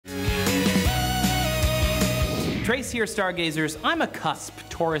Trace here, stargazers. I'm a cusp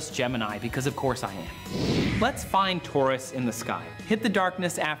Taurus Gemini because of course I am. Let's find Taurus in the sky. Hit the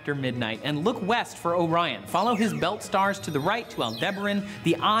darkness after midnight and look west for Orion. Follow his belt stars to the right to Aldebaran,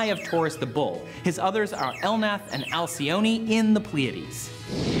 the eye of Taurus the bull. His others are Elnath and Alcyone in the Pleiades.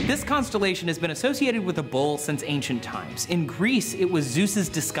 This constellation has been associated with a bull since ancient times. In Greece, it was Zeus's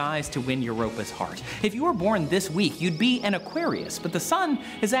disguise to win Europa's heart. If you were born this week, you'd be an Aquarius, but the sun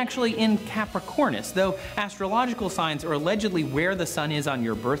is actually in Capricornus. Though astrological signs are allegedly where the sun is on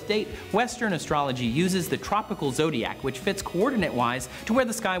your birth date, Western astrology uses the tropical zodiac, which fits coordinate-wise to where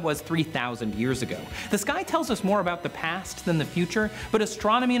the sky was 3,000 years ago. The sky tells us more about the past than the future, but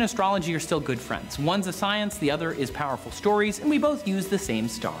astronomy and astrology are still good friends. One's a science, the other is powerful stories, and we both use the same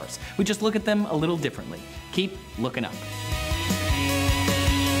stars. We just look at them a little differently. Keep looking up.